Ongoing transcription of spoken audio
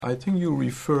I think you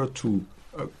refer to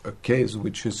a case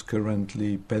which is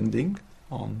currently pending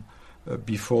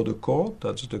before the court.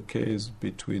 That's the case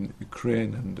between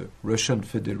Ukraine and the Russian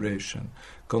Federation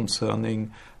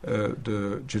concerning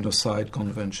the Genocide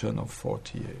Convention of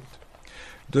 1948.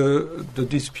 The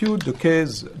dispute, the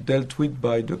case dealt with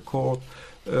by the court,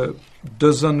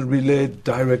 doesn't relate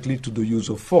directly to the use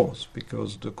of force,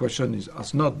 because the question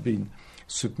has not been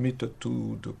submitted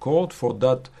to the court. For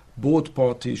that, both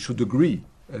parties should agree,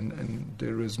 and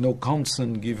there is no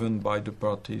consent given by the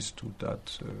parties to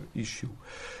that issue.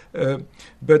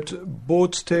 But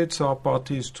both states are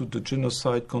parties to the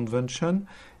Genocide Convention,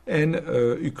 and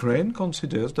Ukraine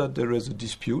considers that there is a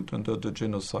dispute under the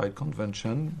Genocide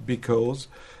Convention because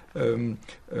the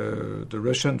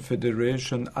Russian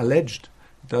Federation alleged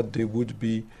that there would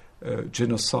be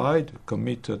genocide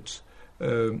committed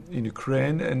in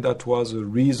Ukraine, and that was a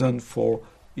reason for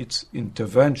its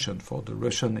intervention, for the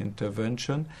Russian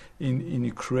intervention in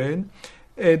Ukraine.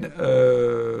 And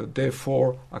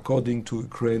therefore, according to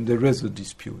Ukraine, there is a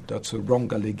dispute. That's a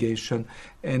wrong allegation,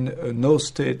 and no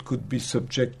state could be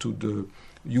subject to the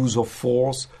use of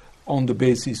force on the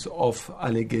basis of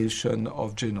allegation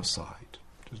of genocide.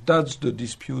 That's the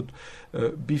dispute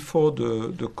before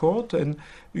the court, and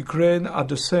Ukraine, at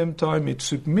the same time it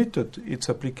submitted its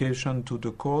application to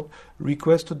the court,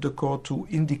 requested the court to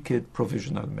indicate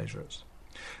provisional measures.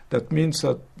 That means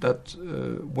that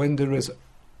when there is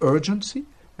urgency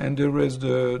and there is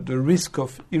the risk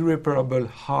of irreparable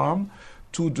harm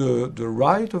to the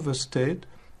right of a state,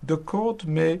 the court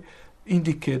may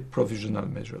indicate provisional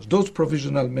measures. Those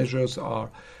provisional measures are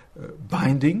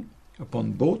binding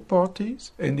upon both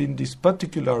parties, and in this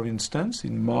particular instance,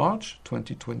 in March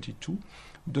 2022,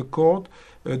 the court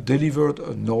delivered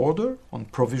an order on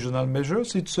provisional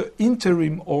measures. It's an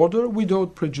interim order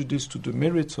without prejudice to the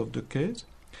merits of the case.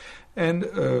 And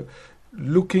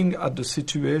looking at the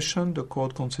situation, the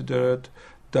court considered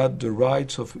that the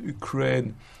rights of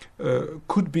Ukraine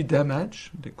could be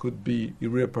damaged, there could be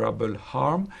irreparable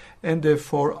harm, and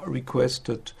therefore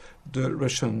requested the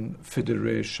Russian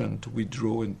Federation to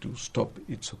withdraw and to stop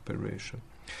its operation.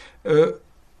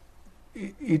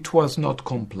 It was not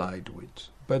complied with.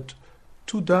 But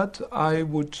to that, I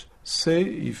would say,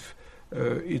 if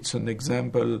it's an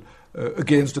example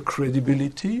against the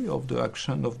credibility of the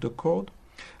action of the court,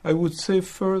 I would say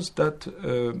first that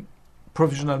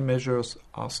provisional measures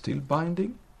are still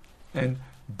binding, and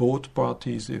both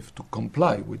parties have to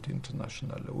comply with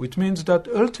international law. Which means that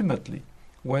ultimately,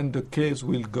 when the case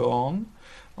will go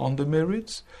on the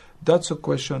merits, that's a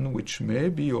question which may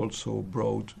be also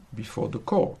brought before the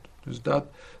court. Is that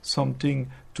something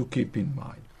to keep in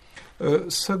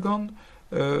mind? Second,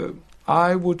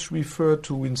 I would refer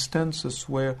to instances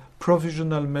where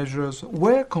provisional measures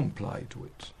were complied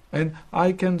with. And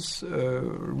I can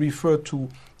refer to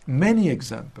many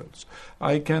examples.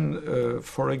 I can,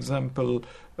 for example,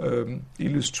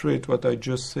 illustrate what I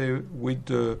just said with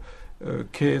the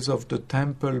case of the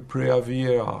temple Preah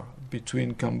Vihear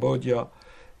between Cambodia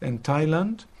and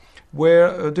Thailand,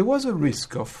 where there was a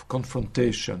risk of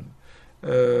confrontation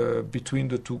between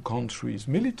the two countries.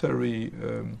 Military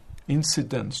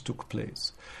incidents took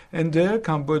place. And there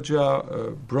Cambodia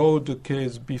brought the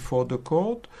case before the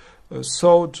court,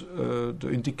 sought the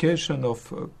indication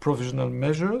of provisional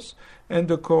measures, and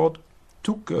the court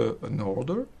took an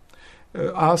order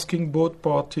asking both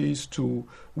parties to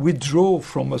withdraw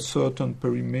from a certain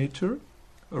perimeter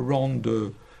around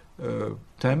the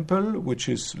temple, which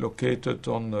is located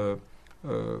on a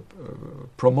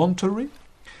promontory,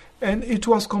 and it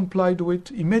was complied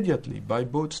with immediately by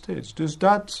both states. Thus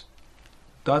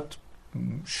that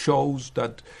shows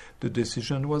that the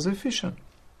decision was efficient.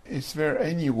 Is there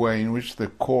any way in which the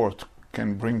court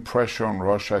can bring pressure on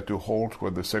Russia to halt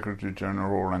what the Secretary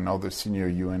General and other senior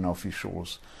UN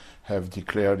officials have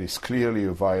declared is clearly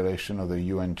a violation of the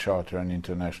UN Charter and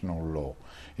international law?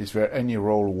 Is there any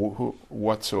role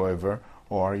whatsoever,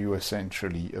 or are you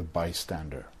essentially a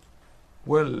bystander?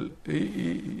 Well,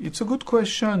 it's a good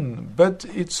question, but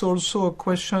it's also a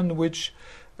question which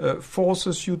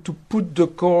forces you to put the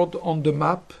court on the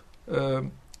map.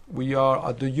 We are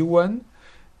at the UN,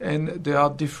 and there are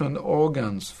different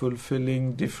organs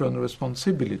fulfilling different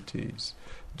responsibilities.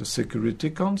 The Security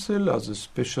Council has a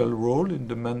special role in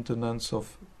the maintenance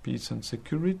of peace and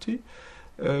security,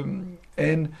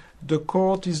 and the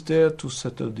court is there to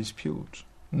settle disputes,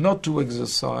 not to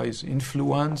exercise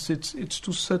influence. It's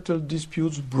to settle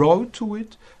disputes brought to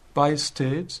it by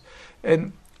states,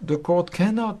 and the court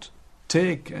cannot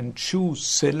take and choose,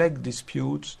 select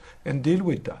disputes and deal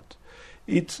with that.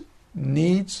 It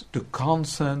needs the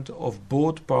consent of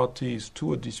both parties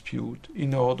to a dispute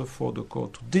in order for the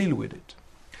court to deal with it.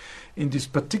 In this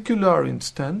particular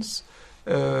instance,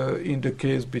 in the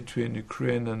case between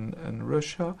Ukraine and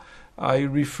Russia, I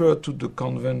refer to the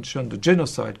convention, the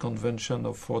Genocide Convention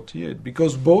of 1948,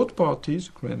 because both parties,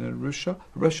 Ukraine and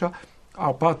Russia,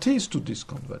 are parties to this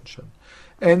convention.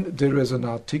 And there is an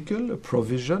article, a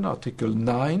provision, Article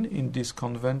 9 in this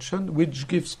convention, which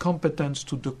gives competence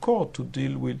to the court to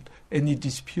deal with any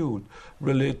dispute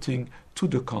relating to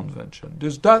the convention.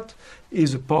 Thus, that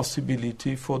is a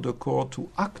possibility for the court to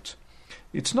act.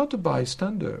 It's not a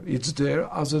bystander. It's there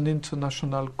as an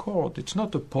international court. It's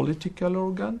not a political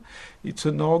organ. It's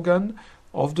an organ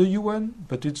of the UN,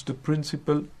 but it's the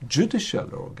principal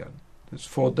judicial organ.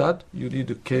 For that, you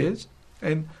need a case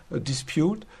and a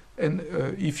dispute. And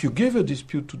if you give a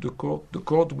dispute to the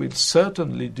court will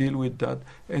certainly deal with that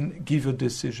and give a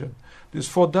decision.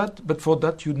 For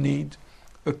that, you need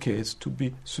a case to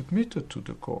be submitted to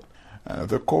the court.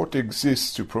 The court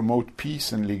exists to promote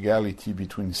peace and legality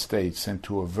between states and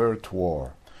to avert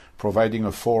war, providing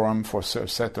a forum for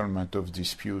settlement of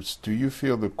disputes. Do you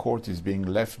feel the court is being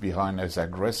left behind as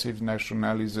aggressive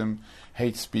nationalism,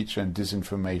 hate speech and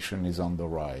disinformation is on the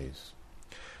rise?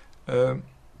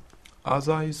 As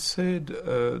I said,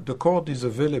 the court is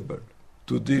available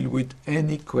to deal with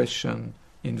any question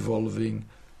involving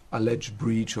alleged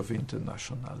breach of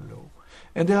international law.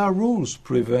 And there are rules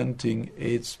preventing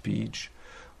hate speech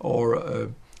or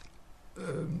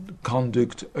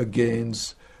conduct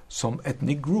against some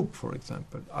ethnic group, for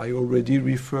example. I already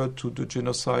referred to the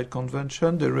Genocide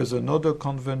Convention. There is another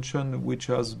convention which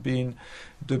has been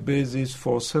the basis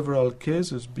for several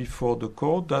cases before the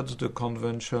court. That's the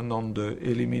Convention on the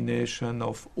Elimination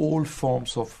of All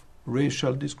Forms of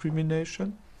Racial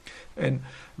Discrimination. And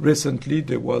recently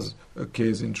there was a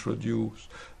case introduced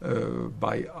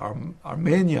by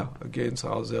Armenia against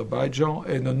Azerbaijan,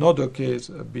 and another case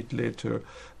a bit later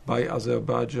by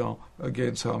Azerbaijan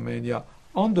against Armenia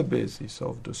on the basis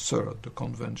of the third, the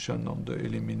Convention on the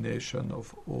Elimination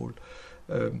of All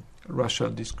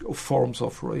Forms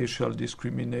of Racial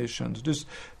Discrimination. These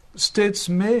states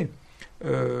may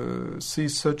see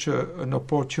such an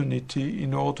opportunity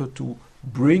in order to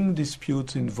bring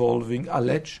disputes involving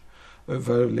alleged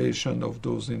violation of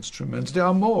those instruments. There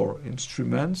are more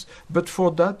instruments, but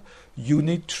for that you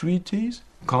need treaties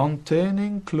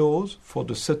containing clause for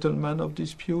the settlement of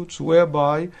disputes,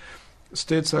 whereby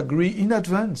states agree in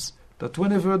advance that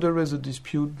whenever there is a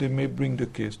dispute, they may bring the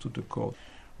case to the court.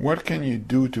 What can you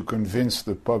do to convince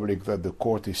the public that the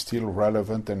court is still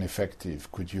relevant and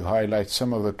effective? Could you highlight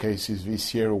some of the cases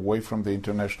this year away from the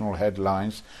international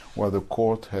headlines where the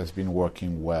court has been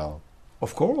working well?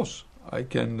 Of course. I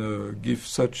can give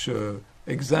such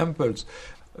examples.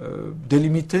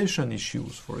 Delimitation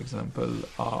issues, for example,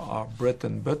 are bread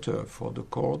and butter for the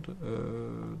court.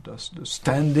 That's the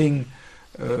standing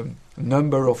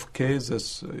number of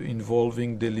cases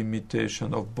involving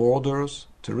delimitation of borders,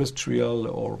 terrestrial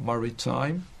or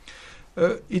maritime.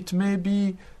 It may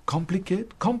be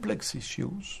complex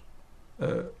issues.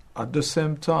 At the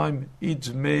same time,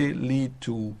 it may lead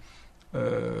to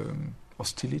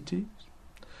hostility.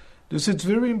 This is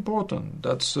very important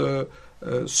that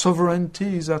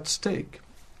sovereignty is at stake.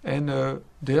 And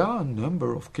there are a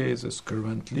number of cases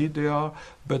currently,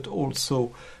 but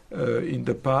also in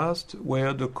the past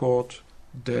where the court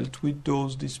dealt with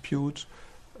those disputes,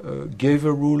 gave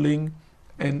a ruling,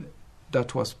 and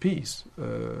that was peace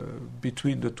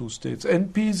between the two states.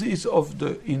 And peace is of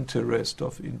the interest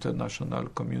of international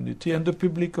community, and the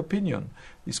public opinion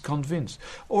is convinced.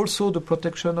 Also the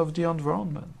protection of the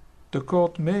environment. The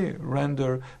court may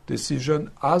render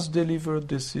decision as delivered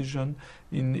decision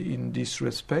in this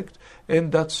respect,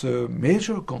 and that's a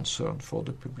major concern for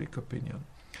the public opinion.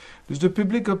 Because the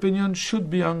public opinion should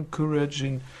be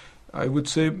encouraging, I would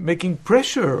say, making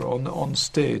pressure on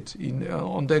state,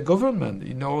 on their government,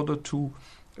 in order to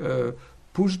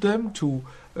push them, to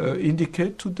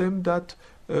indicate to them that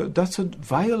that's a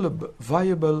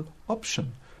viable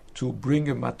option to bring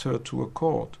a matter to a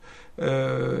court.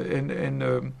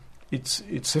 It's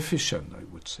efficient, I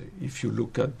would say, if you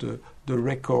look at the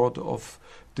record of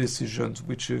decisions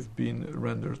which have been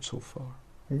rendered so far.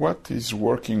 What is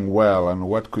working well and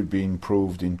what could be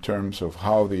improved in terms of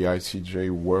how the ICJ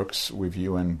works with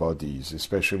UN bodies,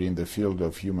 especially in the field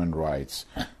of human rights?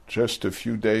 Just a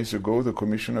few days ago, the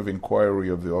Commission of Inquiry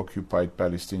of the Occupied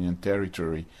Palestinian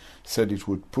Territory said it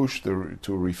would push to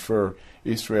refer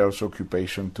Israel's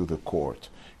occupation to the court.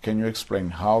 Can you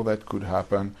explain how that could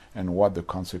happen and what the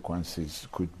consequences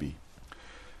could be?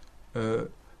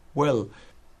 Well,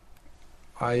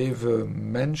 I have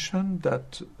mentioned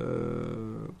that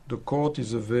the court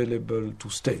is available to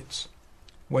states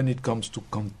when it comes to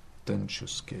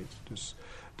contentious cases.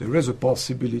 There is a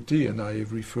possibility, and I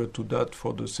have referred to that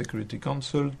for the Security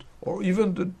Council or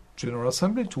even the General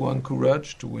Assembly, to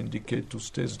encourage, to indicate to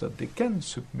states that they can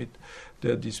submit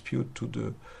their dispute to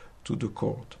the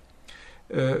court.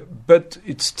 But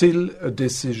it's still a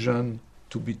decision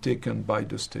to be taken by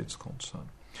the states concerned.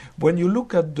 When you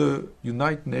look at the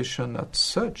United Nations as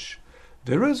such,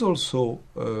 there is also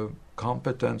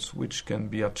competence which can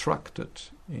be attracted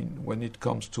when it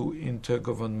comes to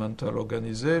intergovernmental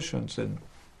organizations, and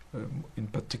in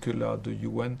particular the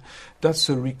UN. That's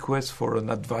a request for an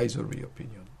advisory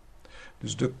opinion.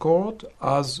 Because the court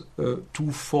has a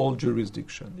twofold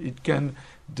jurisdiction. It can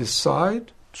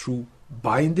decide through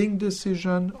binding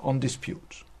decision on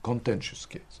disputes, contentious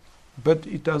case. But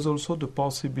it has also the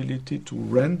possibility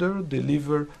to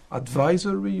deliver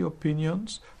advisory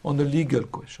opinions on a legal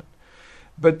question.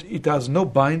 But it has no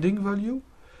binding value,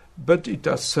 but it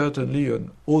has certainly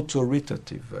an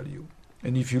authoritative value.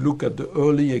 And if you look at the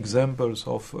early examples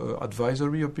of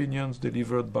advisory opinions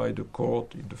delivered by the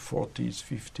court in the 40s,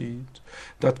 50s,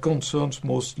 that concerns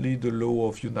mostly the law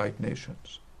of United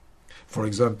Nations. For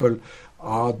example,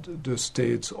 are the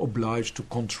states obliged to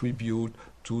contribute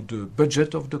to the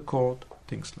budget of the court,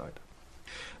 things like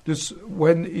that.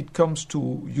 When it comes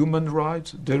to human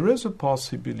rights, there is a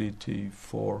possibility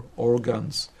for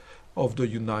organs of the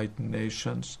United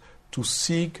Nations to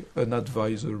seek an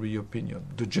advisory opinion.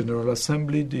 The General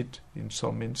Assembly did in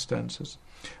some instances.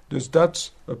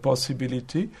 That's a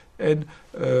possibility. And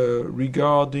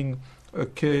regarding a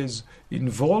case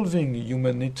involving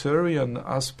humanitarian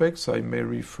aspects, I may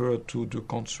refer to the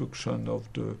construction of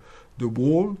the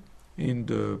wall in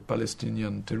the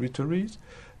Palestinian territories.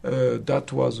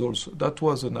 That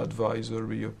was an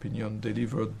advisory opinion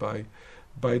delivered by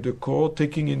the court,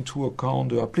 taking into account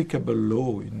the applicable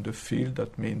law in the field.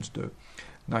 That means the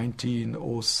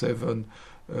 1907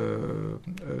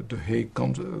 the Hague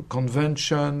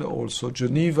Convention, also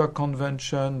Geneva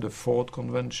Convention, the Fourth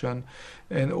Convention,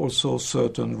 and also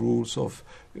certain rules of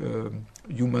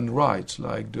human rights,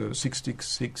 like the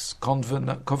 66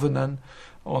 Covenant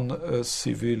on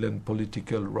civil and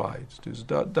political rights.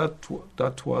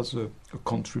 That was a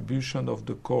contribution of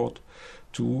the court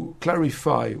to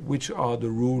clarify which are the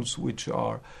rules which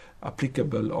are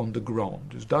applicable on the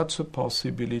ground. That's a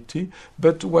possibility.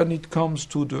 But when it comes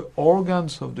to the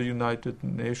organs of the United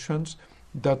Nations,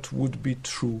 that would be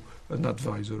through an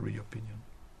advisory opinion.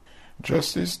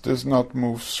 Justice does not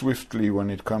move swiftly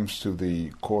when it comes to the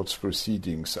court's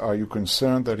proceedings. Are you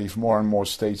concerned that if more and more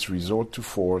states resort to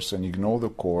force and ignore the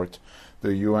court,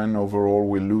 the UN overall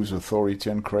will lose authority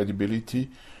and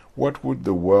credibility? What would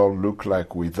the world look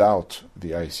like without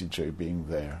the ICJ being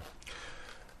there?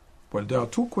 Well, there are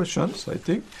two questions, I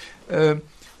think.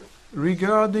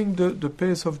 Regarding the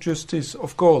pace of justice,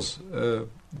 of course,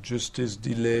 justice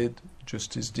delayed,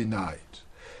 justice denied.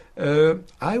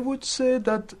 I would say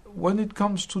that when it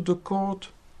comes to the court,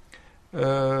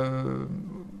 I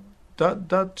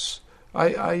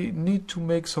need to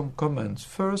make some comments.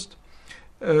 First,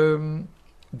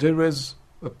 there is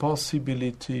a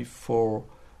possibility for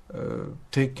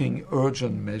taking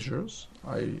urgent measures.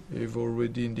 I have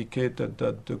already indicated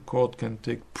that the court can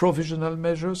take provisional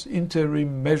measures,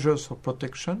 interim measures for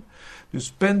protection,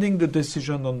 just pending the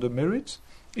decision on the merits.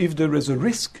 If there is a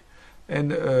risk,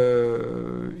 and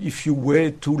if you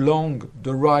wait too long,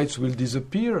 the rights will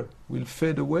disappear, will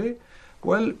fade away,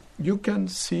 well, you can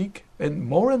seek, and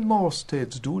more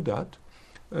states do that,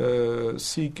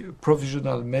 seek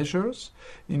provisional measures,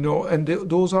 and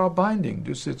those are binding.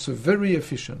 It's a very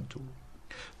efficient tool.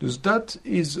 That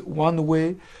is one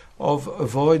way of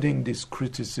avoiding this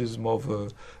criticism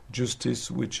of justice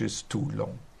which is too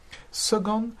long.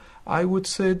 Second, I would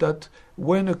say that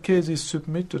when a case is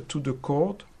submitted to the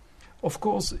court, of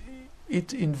course,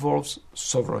 it involves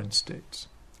sovereign states.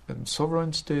 And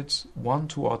sovereign states want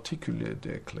to articulate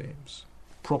their claims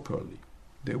properly.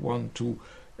 They want to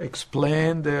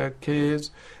explain their case,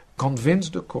 convince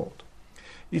the court.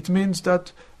 It means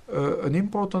that an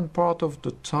important part of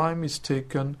the time is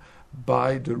taken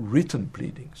by the written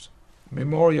pleadings.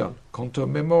 Memorial,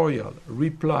 counter-memorial,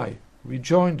 reply,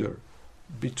 rejoinder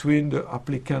between the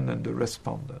applicant and the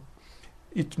respondent.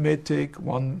 It may take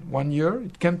one year.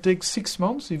 It can take 6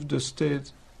 months if the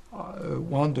state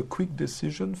want a quick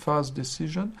decision, fast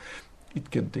decision.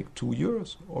 It can take 2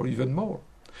 years or even more.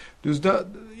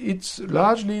 It's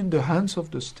largely in the hands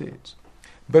of the states.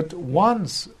 But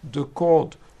once the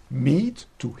court meet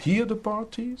to hear the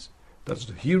parties, that's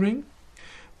the hearing,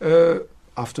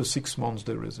 after 6 months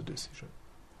there is a decision.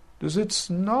 It's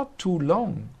not too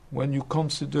long when you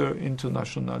consider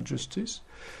international justice,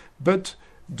 but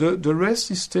the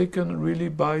rest is taken really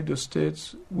by the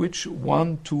states which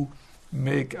want to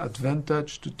take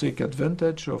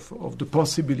advantage of the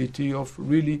possibility of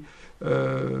really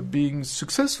being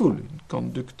successful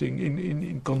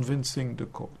in convincing the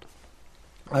court.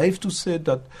 I have to say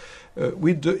that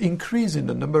with the increase in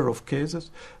the number of cases,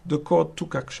 the court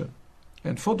took action.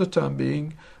 And for the time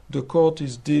being, the court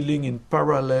is dealing in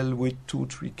parallel with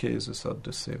 2-3 cases at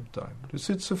the same time.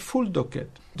 It's a full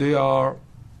docket. There are,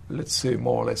 let's say,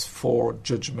 more or less 4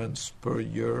 judgments per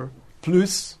year,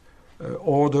 plus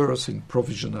orders in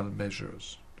provisional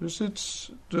measures.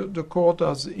 The court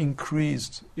has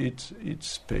increased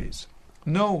its pace.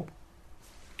 Now,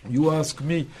 you ask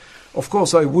me, of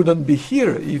course I wouldn't be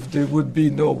here if there would be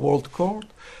no World Court.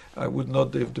 I would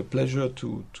not have the pleasure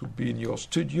to be in your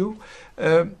studio.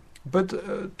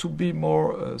 But to be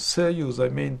more serious, I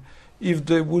mean, if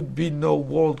there would be no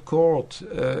World Court,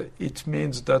 it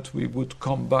means that we would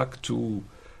come back to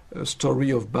a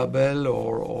story of Babel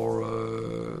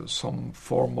or some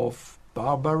form of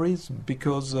barbarism,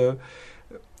 because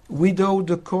without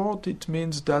the court, it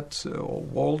means that, or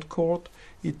World Court,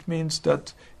 it means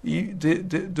that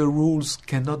the rules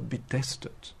cannot be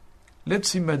tested.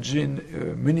 Let's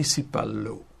imagine municipal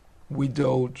law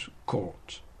without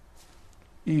court.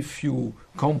 If you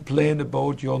complain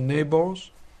about your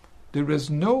neighbors, there is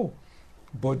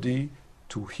nobody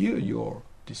to hear your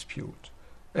dispute.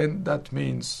 And that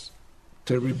means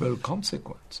terrible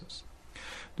consequences.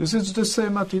 This is the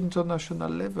same at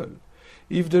international level.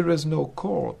 If there is no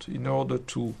court in order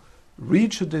to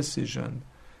reach a decision,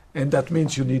 and that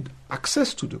means you need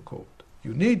access to the court,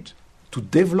 you need to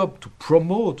develop, to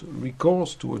promote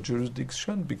recourse to a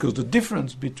jurisdiction, because the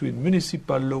difference between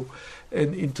municipal law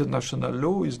and international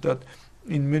law is that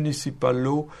in municipal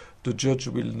law, the judge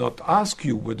will not ask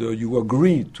you whether you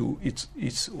agree to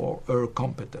its or her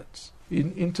competence.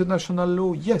 In international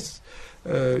law, yes,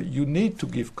 you need to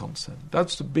give consent.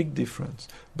 That's the big difference.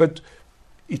 But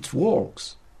it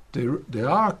works. There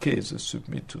are cases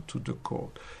submitted to the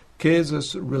court.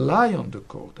 Cases rely on the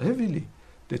court heavily.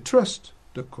 They trust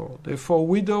the court. Therefore,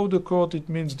 without the court, it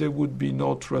means there would be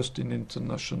no trust in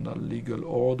international legal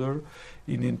order,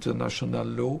 in international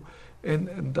law,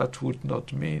 and that would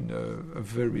not mean a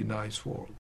very nice world.